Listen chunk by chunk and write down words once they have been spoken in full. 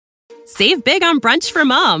Save big on brunch for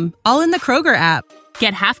mom, all in the Kroger app.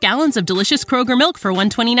 Get half gallons of delicious Kroger milk for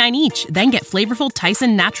 $1.29 each. Then get flavorful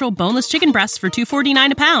Tyson natural boneless chicken breasts for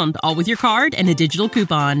 $2.49 a pound, all with your card and a digital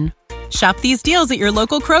coupon. Shop these deals at your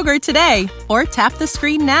local Kroger today, or tap the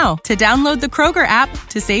screen now to download the Kroger app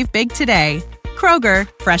to save big today. Kroger,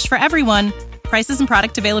 fresh for everyone. Prices and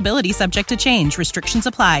product availability subject to change. Restrictions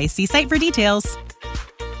apply. See site for details.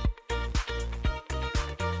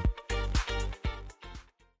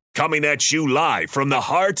 Coming at you live from the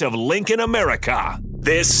heart of Lincoln, America.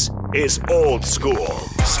 This is Old School,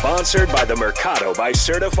 sponsored by the Mercado by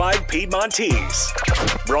Certified Piedmontese.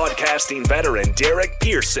 Broadcasting veteran Derek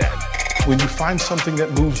Pearson. When you find something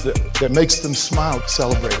that moves them, that makes them smile,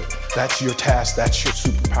 celebrate it. That's your task. That's your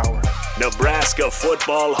superpower. Nebraska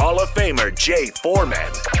Football Hall of Famer Jay Foreman.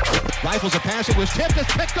 Rifles a pass. It was tipped.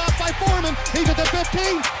 It's picked off by Foreman. He's at the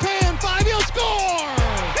 15, 10, 5. He'll score!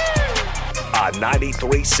 On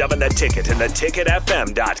 93.7 The Ticket and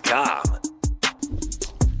theticketfm.com.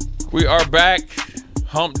 We are back.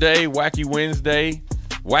 Hump Day, Wacky Wednesday,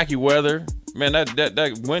 wacky weather. Man,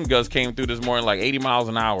 that wind gust came through this morning like 80 miles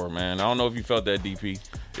an hour, man. I don't know if you felt that, DP.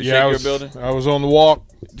 Yeah, I was on the walk.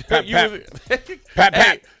 Pat.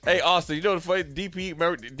 Hey, Austin, you know the funny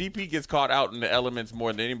DP gets caught out in the elements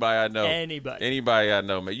more than anybody I know. Anybody I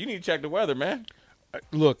know, man. You need to check the weather, man.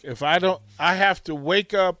 Look, if I don't, I have to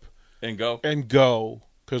wake up and go,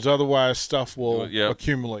 because otherwise stuff will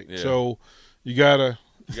accumulate. Yeah. So you gotta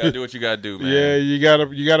do what you gotta do, man. Yeah,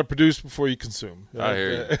 you gotta produce before you consume. I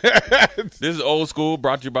hear you. This is Old School,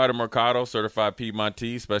 brought to you by the Mercado, Certified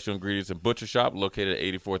Piedmontese, special ingredients and butcher shop, located at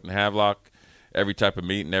 84th and Havelock. Every type of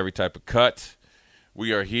meat and every type of cut.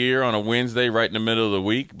 We are here on a Wednesday, right in the middle of the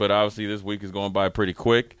week, but obviously this week is going by pretty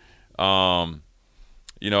quick.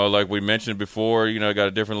 Like we mentioned before, got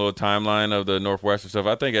a different little timeline of the Northwestern stuff.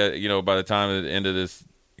 I think, by the time at the end of this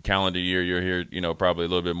calendar year, you'll hear, probably a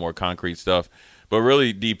little bit more concrete stuff. But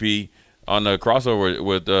really, DP, on the crossover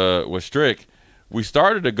with Strick, we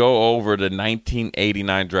started to go over the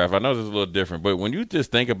 1989 draft. I know this is a little different, but when you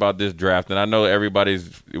just think about this draft, and I know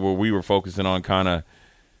we were focusing on kind of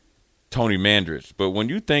Tony Mandrich, but when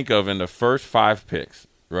you think of in the first 5 picks,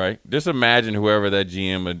 right? Just imagine whoever that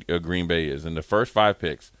GM of Green Bay is. In the first 5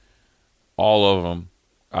 picks, all of them,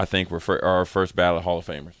 I think, are our first ballot Hall of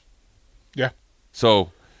Famers. Yeah.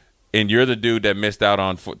 So, and you're the dude that missed out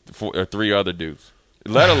on 3 other dudes.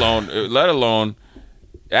 Let alone,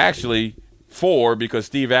 actually 4, because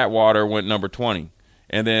Steve Atwater went number 20,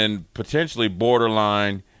 and then potentially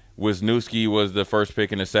borderline Wisniewski was the first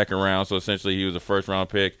pick in the second round. So essentially, he was a first-round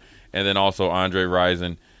pick, and then also Andre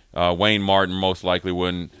Rison. Wayne Martin most likely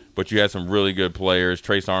wouldn't, but you had some really good players,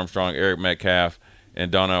 Trace Armstrong, Eric Metcalf,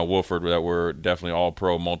 and Donnell Wolford, that were definitely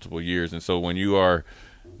all-pro multiple years. And so when you are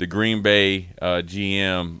the Green Bay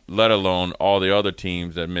GM, let alone all the other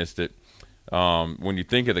teams that missed it, when you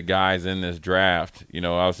think of the guys in this draft,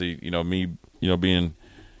 obviously, me, being,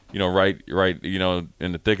 right,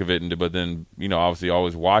 in the thick of it, but then, obviously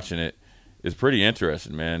always watching it is pretty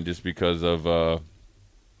interesting, man, just because of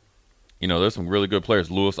there's some really good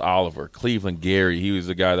players. Lewis Oliver, Cleveland Gary. He was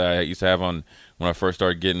the guy that I used to have on when I first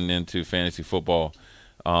started getting into fantasy football.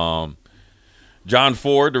 John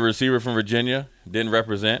Ford, the receiver from Virginia, didn't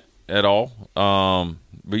represent at all.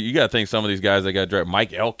 But you got to think some of these guys that got drafted.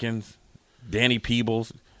 Mike Elkins, Danny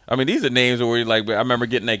Peebles. I mean, these are names where I remember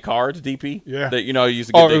getting their cards, DP. Yeah. That, you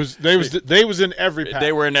used to get they was in every pack.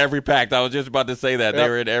 They were in every pack. I was just about to say that. Yep. They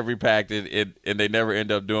were in every pack, and they never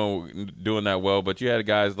end up doing that well. But you had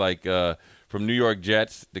guys like from New York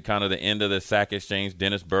Jets, the kind of the end of the sack exchange,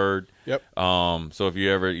 Dennis Byrd. Yep. So if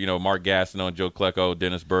you ever, Mark Gastineau and Joe Klecko,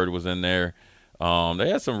 Dennis Byrd was in there. They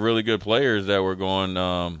had some really good players that were going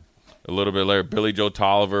a little bit later. Billy Joe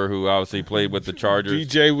Tolliver, who obviously played with the Chargers.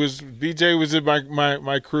 BJ was in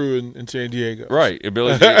my crew in San Diego. Right. And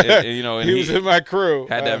Billy, and he was in my crew.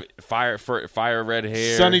 Had that fire red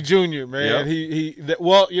hair. Sonny Jr., man. Yep.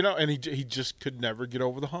 He just could never get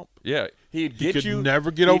over the hump. Yeah. He'd never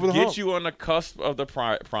get over the hump. Get you on the cusp of the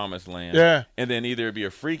promised land. Yeah. And then either it'd be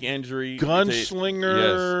a freak injury.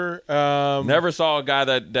 Gunslinger. Yes. Never saw a guy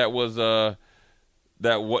that was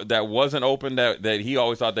that wasn't open, that he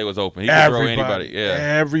always thought they was open. He could throw anybody. Yeah.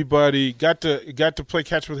 Everybody got to play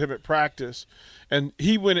catch with him at practice. And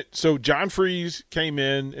he went – so John Freeze came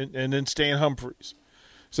in and then Stan Humphries.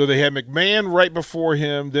 So they had McMahon right before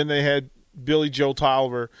him. Then they had Billy Joe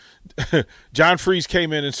Tolliver. John Freeze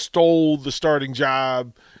came in and stole the starting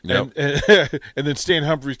job. Yep. And then Stan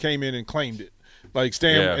Humphries came in and claimed it.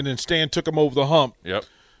 And then Stan took him over the hump. Yep.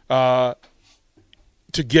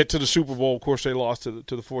 To get to the Super Bowl. Of course, they lost to the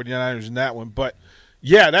 49ers in that one. But,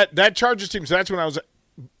 yeah, that Chargers team, so that's when I was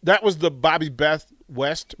that was the Bobby Beth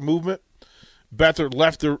West movement. Beathard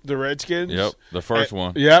left the Redskins. Yep, the first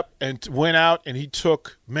one. Yep, and went out and he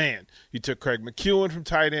took Craig McEwen from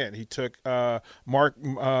tight end. He took Mark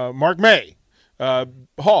May,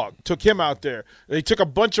 Hogg, took him out there. They took a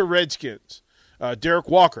bunch of Redskins. Derek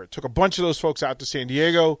Walker took a bunch of those folks out to San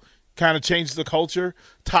Diego, kind of changed the culture.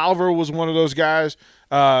 Tolliver was one of those guys.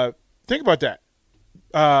 Think about that.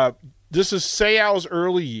 This is Sayal's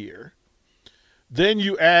early year. Then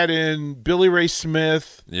you add in Billy Ray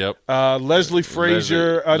Smith, Leslie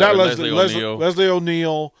Frazier, Leslie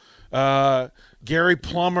O'Neal, Gary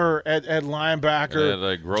Plummer at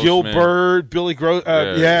linebacker, Gil Byrd, Billy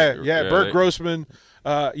Bert Grossman.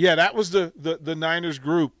 That was the Niners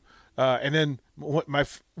group. And then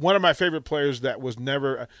one of my favorite players that was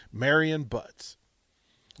never Marion Butts.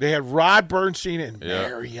 They had Rod Bernstein and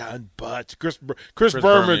Marion Butts. Chris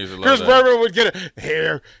Berman would get it.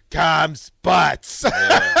 Here comes Butts.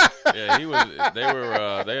 He was.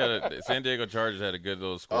 They had San Diego Chargers had a good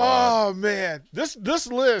little squad. Oh man, this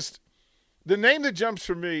list. The name that jumps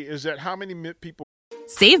for me is that how many people.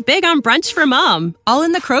 Save big on brunch for mom, all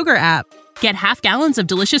in the Kroger app. Get half gallons of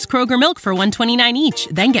delicious Kroger milk for $1.29 each.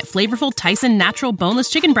 Then get flavorful Tyson natural boneless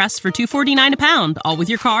chicken breasts for $2.49 a pound, all with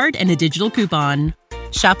your card and a digital coupon.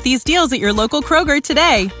 Shop these deals at your local Kroger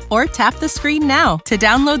today, or tap the screen now to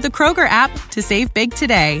download the Kroger app to save big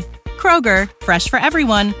today. Kroger, fresh for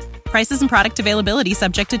everyone. Prices and product availability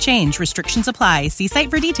subject to change. Restrictions apply. See site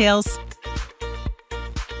for details.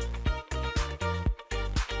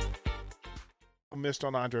 Missed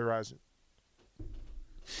on Andre Rison.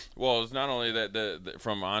 Well, it's not only that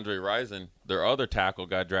from Andre Rison, their other tackle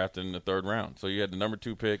got drafted in the 3rd round. So you had the number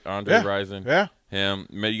 2 pick, Andre Rison. Yeah. Him.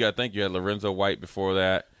 You got to think you had Lorenzo White before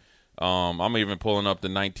that. I'm even pulling up the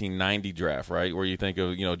 1990 draft, right, where you think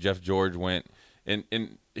of, Jeff George went. And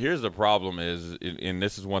here's the problem is, and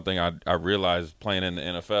this is one thing I realized playing in the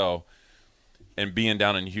NFL and being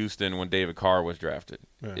down in Houston when David Carr was drafted,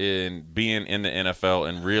 and being in the NFL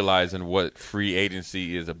and realizing what free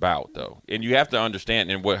agency is about, though. And you have to understand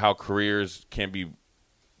how careers can be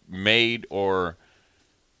made or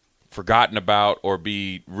forgotten about or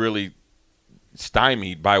be really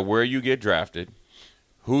stymied by where you get drafted,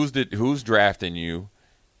 who's drafting you,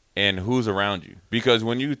 and who's around you. Because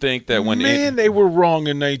when you think that they were wrong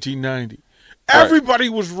in 1990. Everybody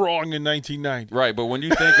was wrong in 1990. Right, but when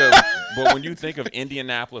you think of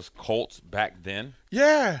Indianapolis Colts back then,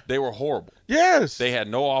 they were horrible. Yes. They had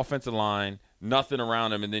no offensive line, nothing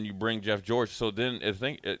around them, and then you bring Jeff George. So then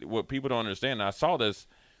what people don't understand, and I saw this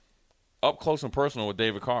up close and personal with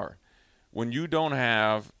David Carr. When you don't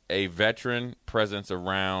have a veteran presence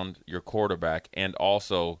around your quarterback and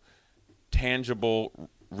also tangible,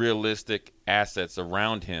 realistic assets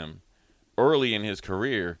around him early in his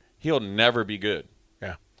career, he'll never be good.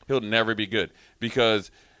 Yeah. He'll never be good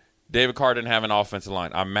because David Carr didn't have an offensive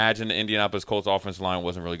line. I imagine the Indianapolis Colts offensive line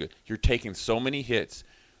wasn't really good. You're taking so many hits.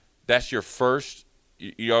 That's your first –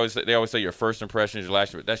 they always say your first impression is your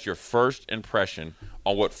last – but that's your first impression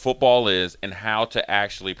on what football is and how to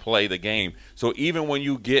actually play the game. So even when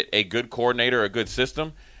you get a good coordinator, a good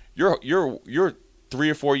system, you're 3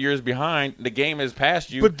 or 4 years behind. The game has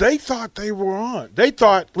passed you. But they thought they were on. They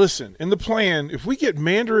thought, listen, in the plan, if we get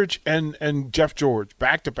Mandarich and Jeff George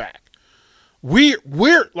back to back,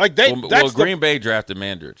 we're like they. Well, Green Bay drafted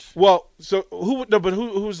Mandarich. Well, so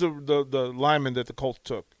who's the lineman that the Colts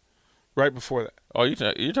took right before that? Oh, you're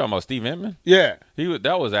talking about Steve Emtman? Yeah,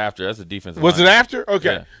 that was after. That's a defensive. Was lineman. it after?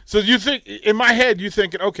 Okay, yeah. So you think in my head you're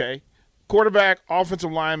thinking, okay, quarterback,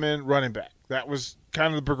 offensive lineman, running back. That was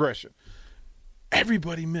kind of the progression.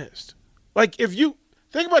 Everybody missed. Like if you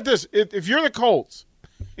think about this, if you're the Colts,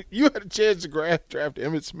 you had a chance to draft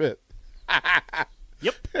Emmitt Smith.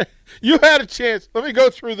 Yep. You had a chance. Let me go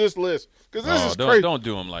through this list because this is crazy. Don't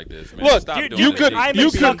do him like this, man. Look, Stop doing you could. I'm a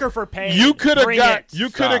sucker for pain. You could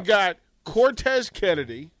have got Cortez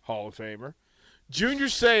Kennedy, Hall of Famer, Junior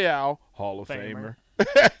Seau, Hall of Famer.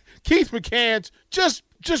 Keith McCants, just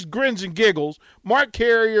grins and giggles. Mark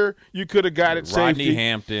Carrier, you could have got at safety. Rodney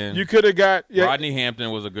Hampton. You could have got Rodney Hampton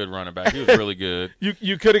was a good running back. He was really good.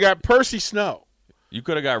 You could have got Percy Snow. You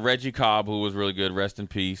could have got Reggie Cobb, who was really good. Rest in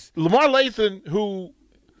peace. Lamar Lathan, who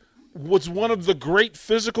was one of the great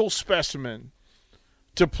physical specimen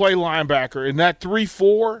to play linebacker in that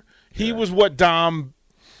 3-4. He was what Dom.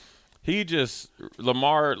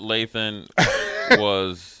 Lamar Lathan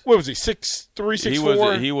was. What was he? 6'3",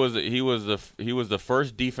 6'4"? He was the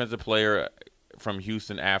first defensive player from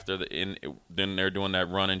Houston after then they're doing that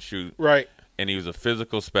run and shoot. Right. And he was a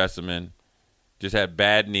physical specimen. just had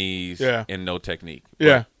bad knees Yeah. and no technique.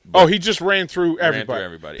 Yeah. But He just ran through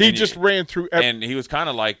everybody. He And just ran through and he was kind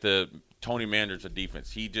of like the Tony Manders of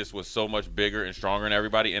defense. He just was so much bigger and stronger than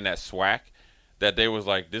everybody in that SWAC that they was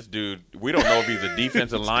like, this dude, we don't know if he's a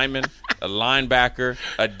defensive lineman, a linebacker,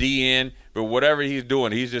 a DN, but whatever he's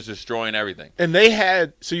doing, he's just destroying everything. And you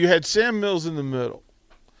had Sam Mills in the middle.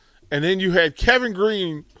 And then you had Kevin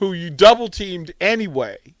Green, who you double teamed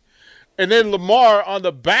anyway. And then Lamar on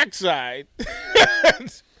the backside.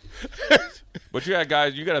 But you had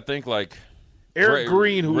guys, you got to think like Eric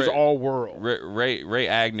Green, who was all world. Ray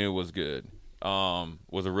Agnew was good.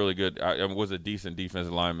 Was a really good, was a decent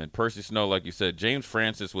defensive lineman. Percy Snow, like you said, James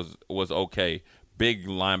Francis was okay, big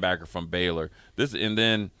linebacker from Baylor. And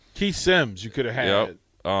then Keith Sims, you could have had. Yep.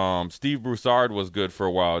 Steve Broussard was good for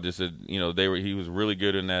a while. He was really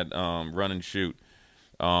good in that run and shoot.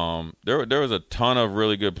 There was a ton of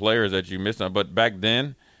really good players that you missed on, but back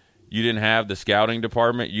then you didn't have the scouting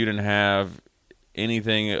department. You didn't have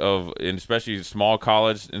anything of, and especially small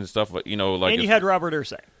college and stuff. And you had Robert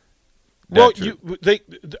Ursay. Well,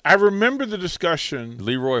 I remember the discussion.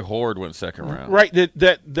 Leroy Horde went second round. Right,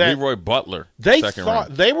 that Leroy Butler. They second thought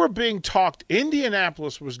round. they were being talked.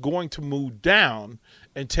 Indianapolis was going to move down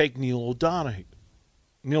and take Neil O'Donnell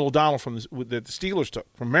from that the Steelers took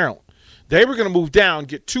from Maryland. They were going to move down,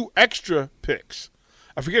 get 2 extra picks.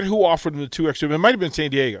 I forget who offered them the 2 extra. It might have been San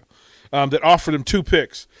Diego that offered them 2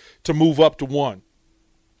 picks to move up to 1.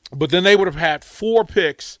 But then they would have had 4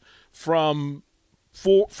 picks from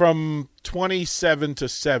 27 to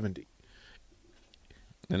 70.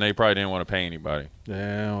 And they probably didn't want to pay anybody.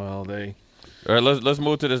 Yeah, well, they. All right, let's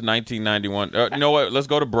move to this 1991. You know what? Let's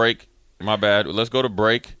go to break. My bad. Let's go to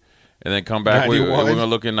break and then come back. We're going to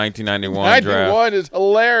look at 1991 draft. 91 is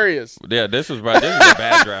hilarious. Yeah, this is a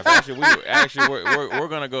bad draft. We're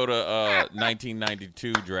going to go to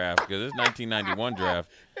 1992 draft because this 1991 draft.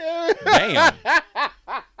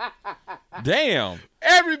 Damn.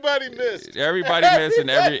 Everybody missed. Everybody missed,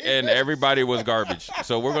 and everybody was garbage.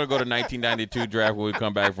 So we're going to go to 1992 draft when we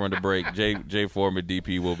come back from the break. Jay Foreman,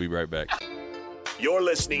 DP, we'll be right back. You're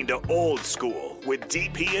listening to Old School with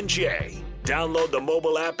DP and J. Download the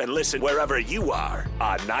mobile app and listen wherever you are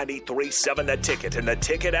on 93.7 The Ticket and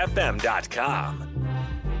theticketfm.com.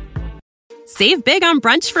 Save big on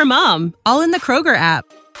brunch for mom, all in the Kroger app.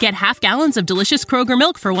 Get half gallons of delicious Kroger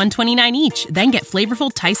milk for $1.29 each. Then get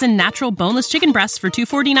flavorful Tyson natural boneless chicken breasts for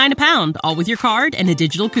 $2.49 a pound, all with your card and a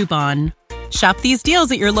digital coupon. Shop these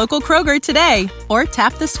deals at your local Kroger today, or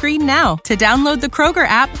tap the screen now to download the Kroger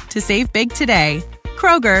app to save big today.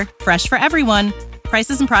 Kroger, fresh for everyone.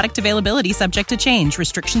 Prices and product availability subject to change.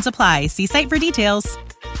 Restrictions apply. See site for details.